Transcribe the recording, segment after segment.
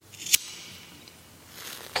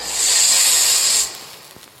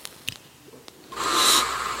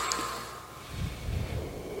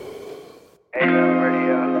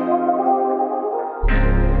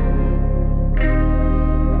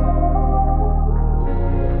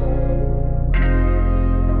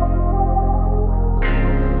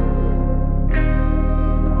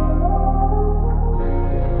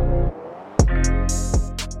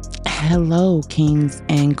Hello, kings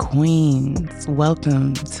and queens.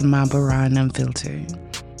 Welcome to my Baran Unfiltered.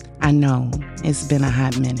 I know it's been a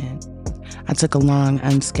hot minute. I took a long,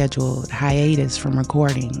 unscheduled hiatus from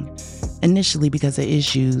recording, initially because of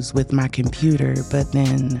issues with my computer, but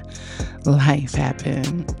then life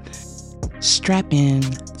happened. Strap in,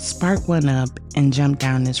 spark one up, and jump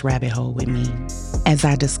down this rabbit hole with me as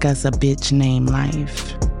I discuss a bitch named Life.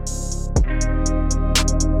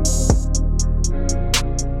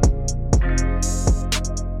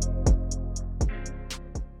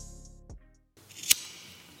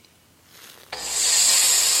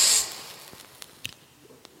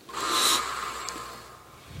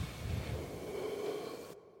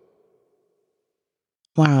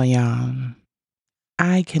 Wow, y'all.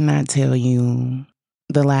 I cannot tell you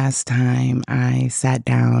the last time I sat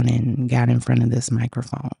down and got in front of this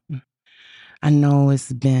microphone. I know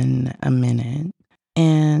it's been a minute,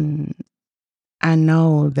 and I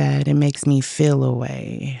know that it makes me feel a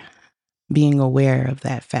way, being aware of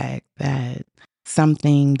that fact that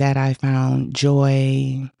something that I found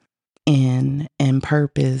joy in and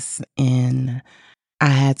purpose in, I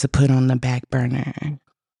had to put on the back burner.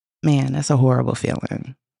 Man, that's a horrible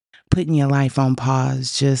feeling. Putting your life on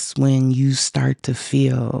pause just when you start to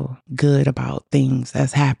feel good about things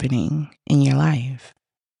that's happening in your life.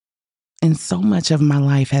 And so much of my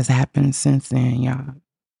life has happened since then, y'all.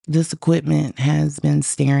 This equipment has been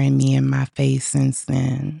staring me in my face since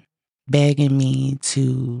then, begging me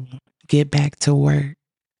to get back to work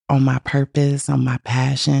on my purpose, on my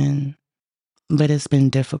passion. But it's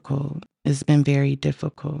been difficult. It's been very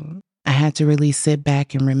difficult. I had to really sit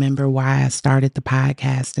back and remember why I started the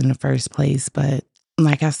podcast in the first place. But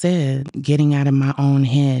like I said, getting out of my own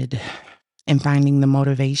head and finding the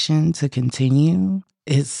motivation to continue,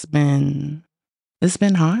 it's been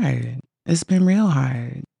hard. It's been real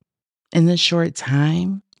hard. In this short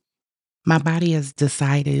time, my body has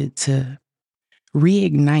decided to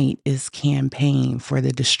reignite its campaign for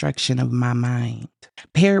the destruction of my mind.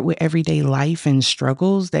 Paired with everyday life and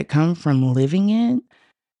struggles that come from living it,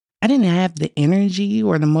 I didn't have the energy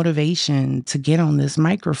or the motivation to get on this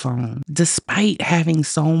microphone, despite having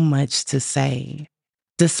so much to say,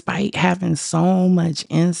 despite having so much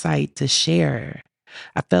insight to share.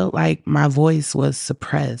 I felt like my voice was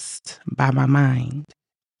suppressed by my mind.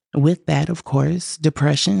 With that, of course,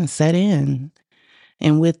 depression set in.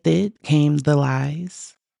 And with it came the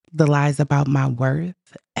lies about my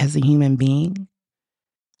worth as a human being.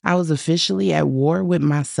 I was officially at war with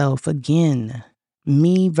myself again.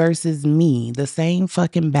 Me versus me, the same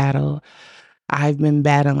fucking battle I've been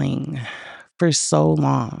battling for so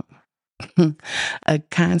long. A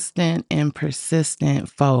constant and persistent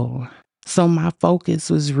foe. So my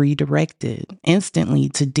focus was redirected instantly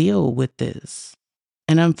to deal with this.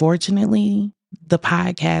 And unfortunately, the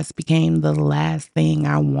podcast became the last thing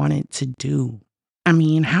I wanted to do. I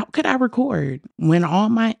mean, how could I record when all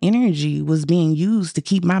my energy was being used to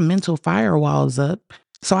keep my mental firewalls up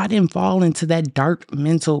so I didn't fall into that dark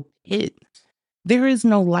mental pit? There is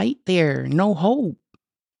no light there, no hope.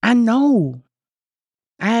 I know.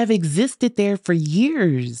 I have existed there for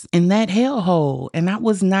years in that hellhole, and I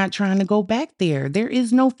was not trying to go back there. There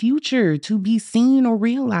is no future to be seen or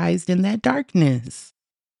realized in that darkness.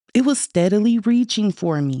 It was steadily reaching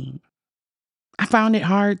for me. I found it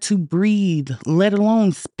hard to breathe, let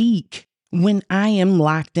alone speak, when I am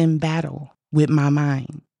locked in battle with my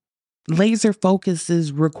mind. Laser focus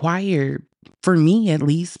is required, for me at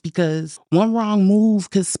least, because one wrong move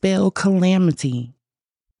could spell calamity.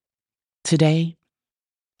 Today,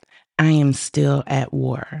 I am still at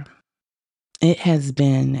war. It has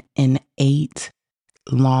been an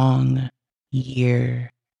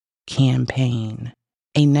 8-long-year campaign,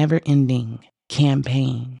 a never-ending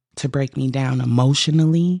campaign to break me down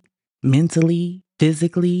emotionally, mentally,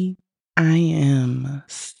 physically. I am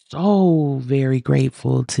so very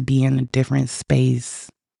grateful to be in a different space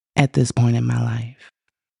at this point in my life.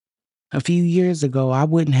 A few years ago, I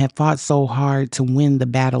wouldn't have fought so hard to win the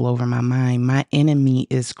battle over my mind. My enemy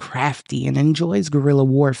is crafty and enjoys guerrilla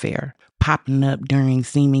warfare, popping up during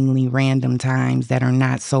seemingly random times that are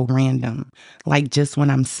not so random, like just when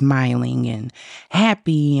I'm smiling and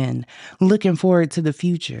happy and looking forward to the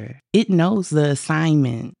future. It knows the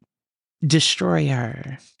assignment: destroy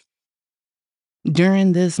her.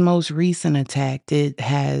 During this most recent attack, it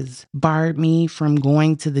has barred me from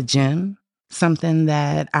going to the gym, something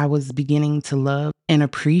that I was beginning to love and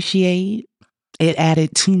appreciate. It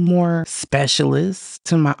added 2 more specialists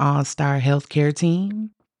to my all-star healthcare team.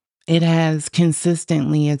 It has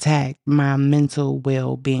consistently attacked my mental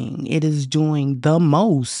well-being. It is doing the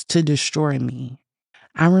most to destroy me.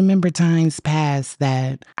 I remember times past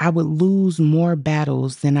that I would lose more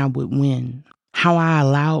battles than I would win. How I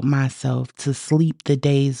allowed myself to sleep the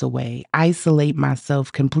days away, isolate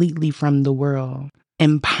myself completely from the world,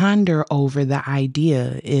 and ponder over the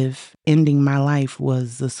idea if ending my life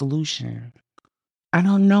was the solution. I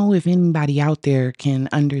don't know if anybody out there can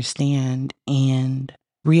understand and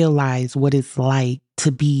realize what it's like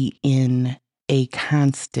to be in a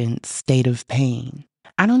constant state of pain.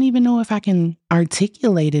 I don't even know if I can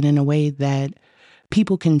articulate it in a way that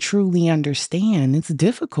people can truly understand. It's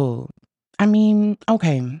difficult. I mean,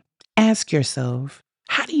 okay, ask yourself,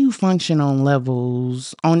 how do you function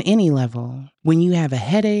on any level? When you have a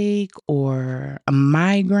headache or a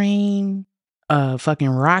migraine, a fucking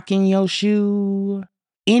rock in your shoe,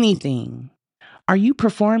 anything. Are you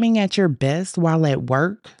performing at your best while at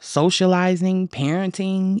work, socializing,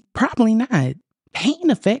 parenting? Probably not. Pain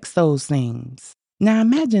affects those things. Now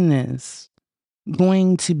imagine this,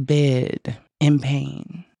 going to bed in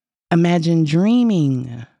pain. Imagine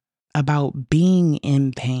dreaming about being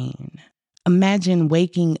in pain. Imagine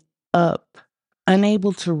waking up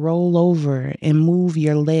unable to roll over and move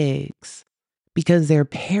your legs because they're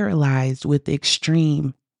paralyzed with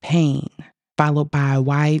extreme pain, followed by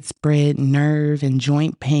widespread nerve and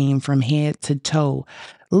joint pain from head to toe,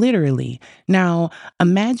 literally. Now,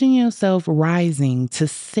 imagine yourself rising to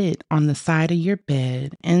sit on the side of your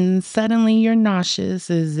bed, and suddenly you're nauseous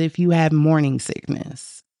as if you have morning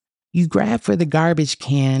sickness. You grab for the garbage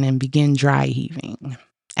can and begin dry heaving.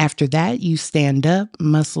 After that, you stand up,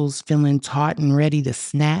 muscles feeling taut and ready to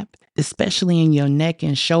snap, especially in your neck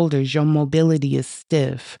and shoulders. Your mobility is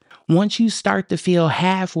stiff. Once you start to feel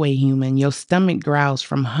halfway human, your stomach growls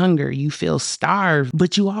from hunger. You feel starved,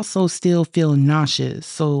 but you also still feel nauseous.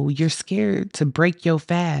 So you're scared to break your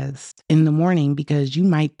fast in the morning because you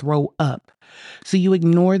might throw up. So you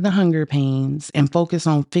ignore the hunger pains and focus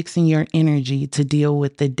on fixing your energy to deal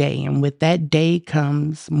with the day. And with that day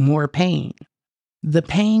comes more pain. The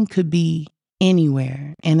pain could be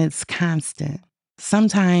anywhere and it's constant.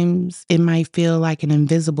 Sometimes it might feel like an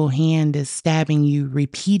invisible hand is stabbing you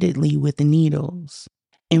repeatedly with the needles.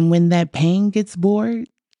 And when that pain gets bored,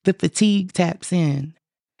 the fatigue taps in.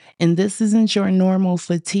 And this isn't your normal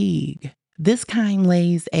fatigue. This kind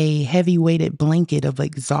lays a heavy weighted blanket of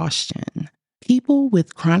exhaustion. People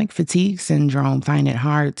with chronic fatigue syndrome find it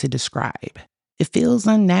hard to describe. It feels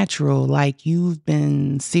unnatural, like you've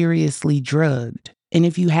been seriously drugged. And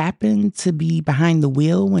if you happen to be behind the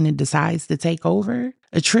wheel when it decides to take over,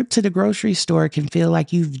 a trip to the grocery store can feel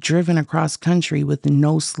like you've driven across country with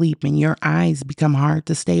no sleep and your eyes become hard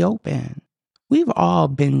to stay open. We've all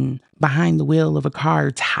been behind the wheel of a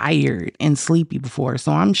car tired and sleepy before,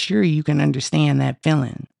 so I'm sure you can understand that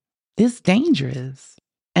feeling. It's dangerous.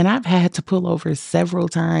 And I've had to pull over several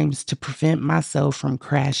times to prevent myself from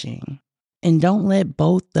crashing. And don't let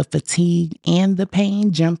both the fatigue and the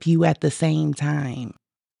pain jump you at the same time.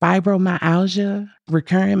 Fibromyalgia,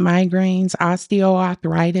 recurrent migraines,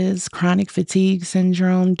 osteoarthritis, chronic fatigue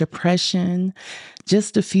syndrome, depression,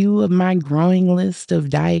 just a few of my growing list of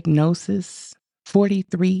diagnoses.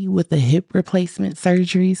 43 with a hip replacement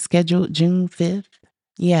surgery scheduled June 5th.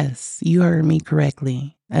 Yes, you heard me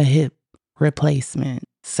correctly. A hip replacement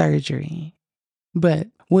surgery. But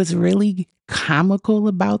what's really comical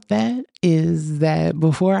about that is that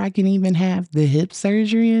before I can even have the hip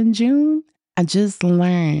surgery in June, I just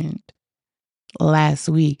learned last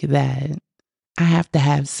week that I have to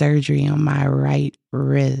have surgery on my right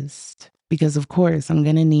wrist because, of course, I'm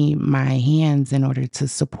going to need my hands in order to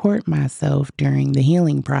support myself during the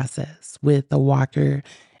healing process with a walker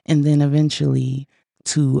and then eventually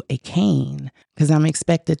to a cane because I'm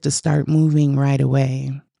expected to start moving right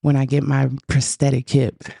away when I get my prosthetic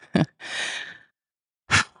hip.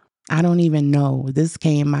 I don't even know. This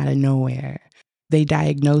came out of nowhere. They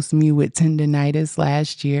diagnosed me with tendonitis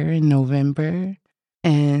last year in November.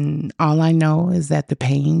 And all I know is that the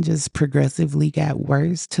pain just progressively got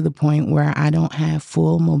worse to the point where I don't have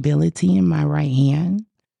full mobility in my right hand.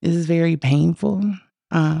 This is very painful.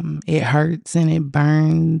 It hurts and it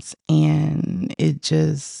burns and it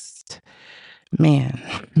just,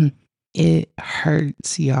 man, it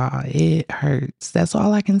hurts, y'all. It hurts. That's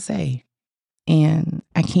all I can say. And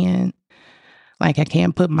I can't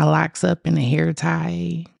put my locks up in a hair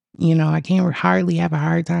tie. I can't hardly have a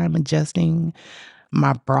hard time adjusting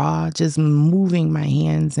my bra, just moving my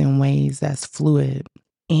hands in ways that's fluid.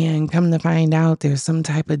 And come to find out there's some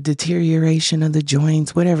type of deterioration of the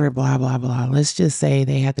joints, whatever, blah, blah, blah. Let's just say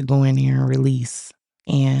they had to go in here and release.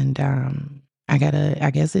 And I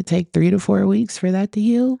guess it take 3 to 4 weeks for that to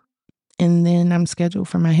heal. And then I'm scheduled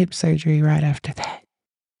for my hip surgery right after that.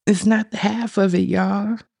 It's not the half of it,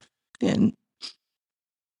 y'all. And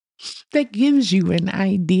that gives you an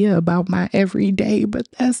idea about my everyday, but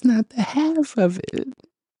that's not the half of it.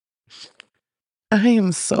 I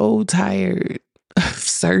am so tired of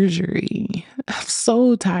surgery. I'm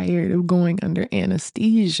so tired of going under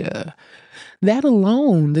anesthesia. That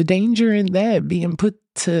alone, the danger in that being put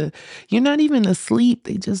to, you're not even asleep,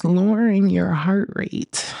 they just lowering your heart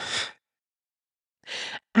rate.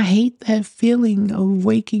 I hate that feeling of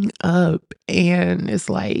waking up and it's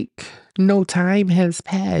like no time has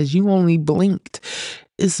passed. You only blinked.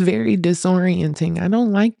 It's very disorienting. I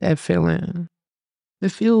don't like that feeling.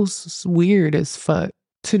 It feels weird as fuck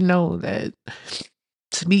to know that,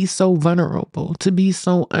 to be so vulnerable, to be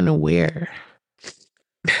so unaware.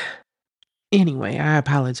 Anyway, I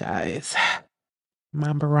apologize.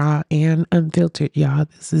 Mamba Raw and unfiltered, y'all.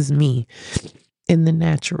 This is me in the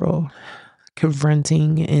natural,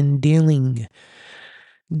 confronting and dealing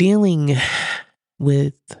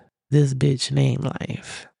with this bitch named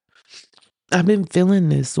life. I've been feeling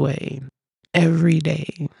this way every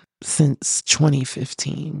day since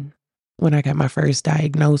 2015 when I got my first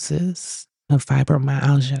diagnosis of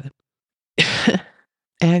fibromyalgia.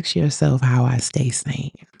 Ask yourself how I stay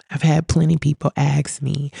sane. I've had plenty of people ask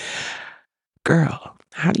me, girl,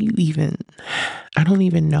 how do you even, I don't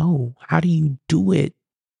even know. How do you do it?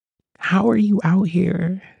 How are you out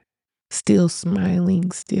here still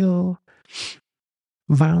smiling, still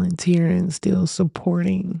volunteering, still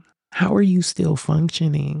supporting? How are you still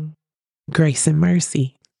functioning? Grace and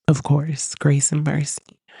mercy, of course, grace and mercy.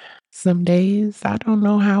 Some days I don't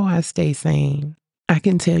know how I stay sane. I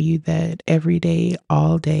can tell you that every day,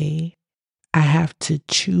 all day, I have to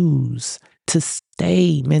choose to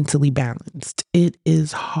stay mentally balanced. It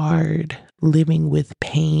is hard living with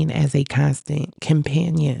pain as a constant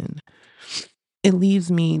companion. It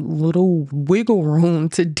leaves me little wiggle room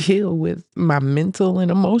to deal with my mental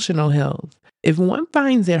and emotional health. If one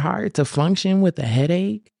finds it hard to function with a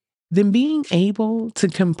headache, then being able to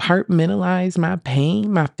compartmentalize my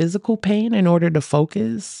pain, my physical pain, in order to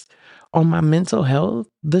focus on my mental health,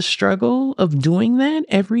 the struggle of doing that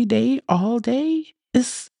every day, all day,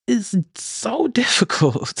 is so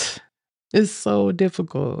difficult. It's so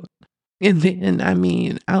difficult. And then, I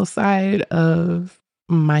mean, outside of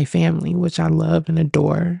my family, which I love and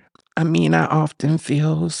adore, I mean, I often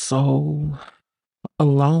feel so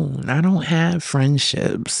alone. I don't have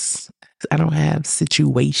friendships. I don't have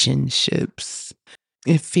situationships.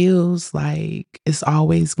 It feels like it's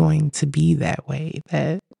always going to be that way.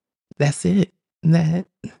 That's it. That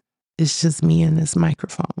it's just me and this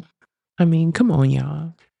microphone. I mean, come on,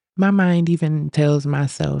 y'all. My mind even tells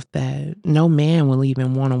myself that no man will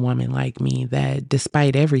even want a woman like me, that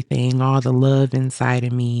despite everything, all the love inside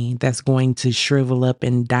of me that's going to shrivel up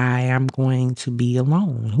and die, I'm going to be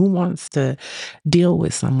alone. Who wants to deal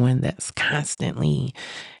with someone that's constantly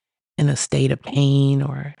in a state of pain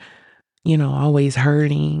or, always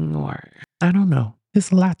hurting, or I don't know.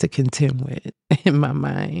 It's a lot to contend with in my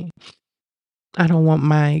mind. I don't want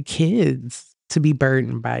my kids to be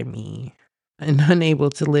burdened by me and unable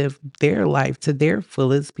to live their life to their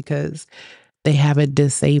fullest because they have a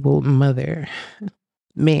disabled mother.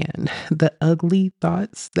 Man, the ugly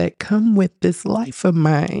thoughts that come with this life of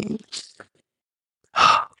mine.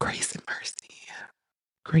 Oh, grace and mercy.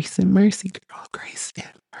 Grace and mercy, girl. Grace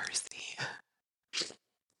and mercy.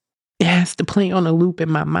 It has to play on a loop in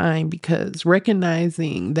my mind because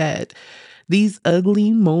recognizing that these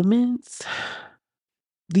ugly moments,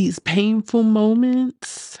 these painful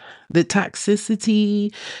moments, the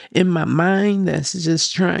toxicity in my mind that's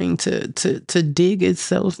just trying to dig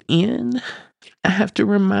itself in, I have to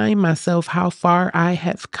remind myself how far I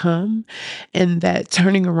have come and that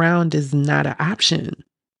turning around is not an option.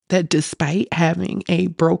 That despite having a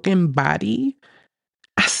broken body,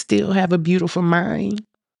 I still have a beautiful mind.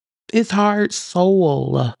 It's hard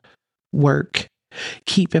soul work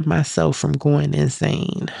keeping myself from going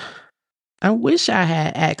insane. I wish I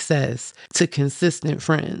had access to consistent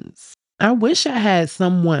friends. I wish I had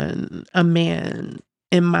someone, a man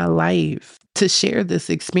in my life to share this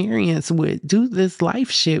experience with, do this life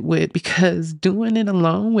shit with, because doing it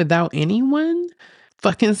alone without anyone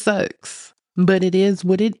fucking sucks. But it is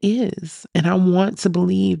what it is. And I want to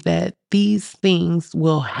believe that these things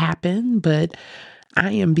will happen, but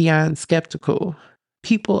I am beyond skeptical.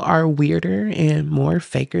 People are weirder and more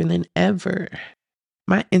faker than ever.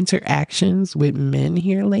 My interactions with men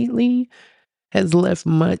here lately has left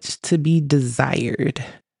much to be desired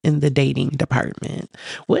in the dating department.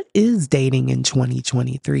 What is dating in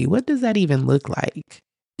 2023? What does that even look like?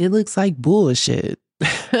 It looks like bullshit.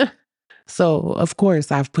 So, of course,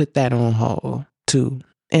 I've put that on hold too.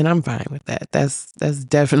 And I'm fine with that. That's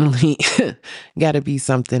definitely got to be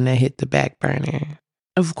something that hit the back burner.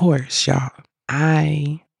 Of course, y'all,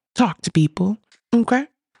 I talk to people, okay?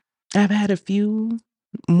 I've had a few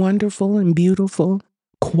wonderful and beautiful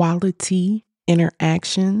quality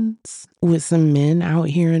interactions with some men out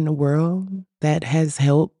here in the world that has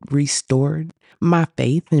helped restore my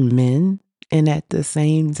faith in men and at the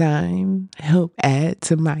same time help add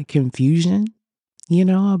to my confusion,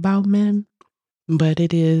 about men. But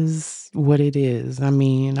it is what it is. I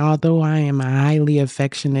mean, although I am a highly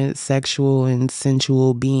affectionate, sexual, and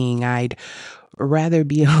sensual being, I'd rather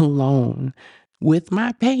be alone with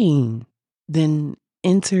my pain than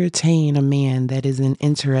entertain a man that isn't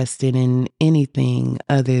interested in anything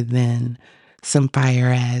other than some fire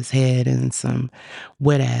ass head and some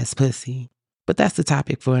wet ass pussy. But that's the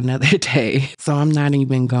topic for another day. So I'm not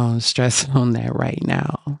even going to stress on that right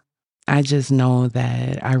now. I just know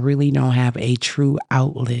that I really don't have a true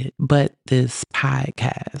outlet but this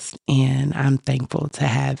podcast, and I'm thankful to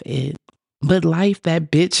have it. But life,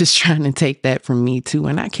 that bitch is trying to take that from me too,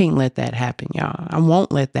 and I can't let that happen, y'all. I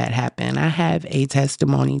won't let that happen. I have a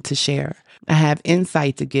testimony to share. I have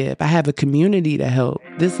insight to give. I have a community to help.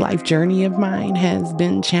 This life journey of mine has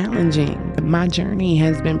been challenging. My journey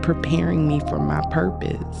has been preparing me for my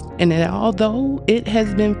purpose. And although it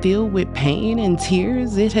has been filled with pain and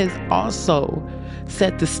tears, it has also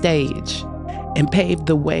set the stage and paved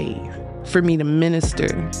the way for me to minister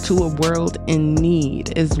to a world in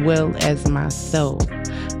need as well as myself.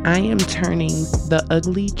 I am turning the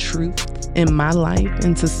ugly truth in my life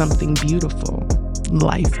into something beautiful.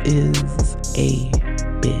 Life is a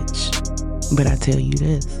bitch. But I tell you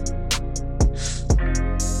this,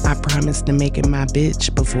 I promise to make it my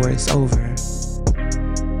bitch before it's over.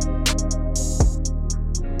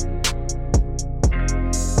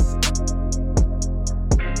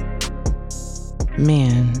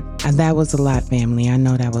 Man, that was a lot, family. I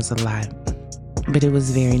know that was a lot, but it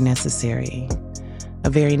was very necessary. A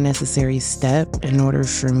very necessary step in order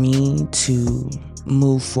for me to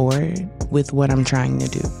move forward with what I'm trying to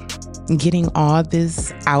do. Getting all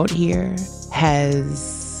this out here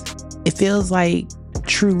it feels like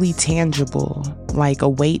truly tangible, like a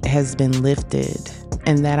weight has been lifted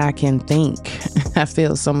and that I can think. I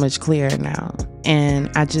feel so much clearer now.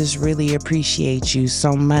 And I just really appreciate you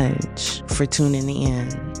so much for tuning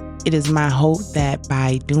in. It is my hope that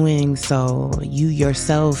by doing so, you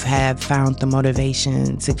yourself have found the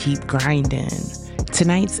motivation to keep grinding.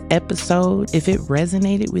 Tonight's episode, if it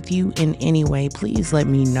resonated with you in any way, please let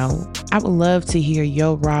me know. I would love to hear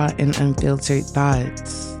your raw and unfiltered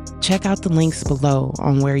thoughts. Check out the links below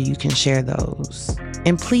on where you can share those.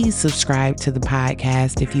 And please subscribe to the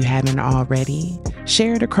podcast if you haven't already.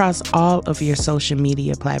 Share it across all of your social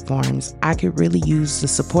media platforms. I could really use the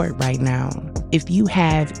support right now. If you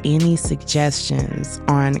have any suggestions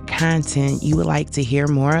on content you would like to hear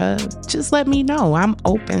more of, just let me know. I'm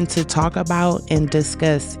open to talk about and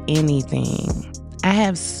discuss anything. I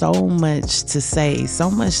have so much to say,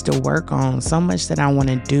 so much to work on, so much that I want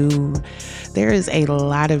to do. There is a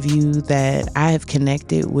lot of you that I have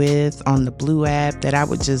connected with on the Blue app that I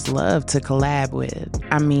would just love to collab with.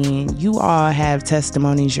 I mean, you all have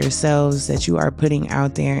testimonies yourselves that you are putting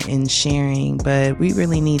out there and sharing, but we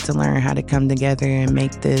really need to learn how to come together and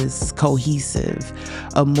make this cohesive,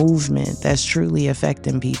 a movement that's truly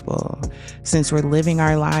affecting people. Since we're living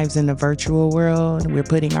our lives in the virtual world, we're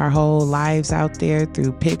putting our whole lives out there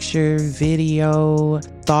through picture, video,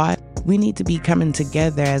 thought. We need to be coming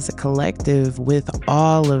together as a collective with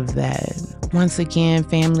all of that. Once again,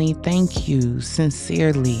 family, thank you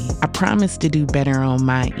sincerely. I promise to do better on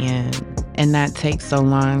my end and not take so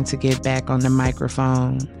long to get back on the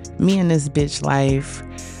microphone. Me and this bitch life,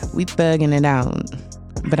 we thugging it out,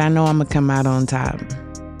 but I know I'm gonna come out on top.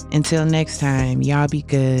 Until next time, y'all be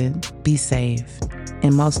good, be safe,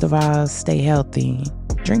 and most of all, stay healthy.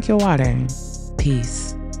 Drink your water.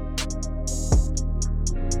 Peace.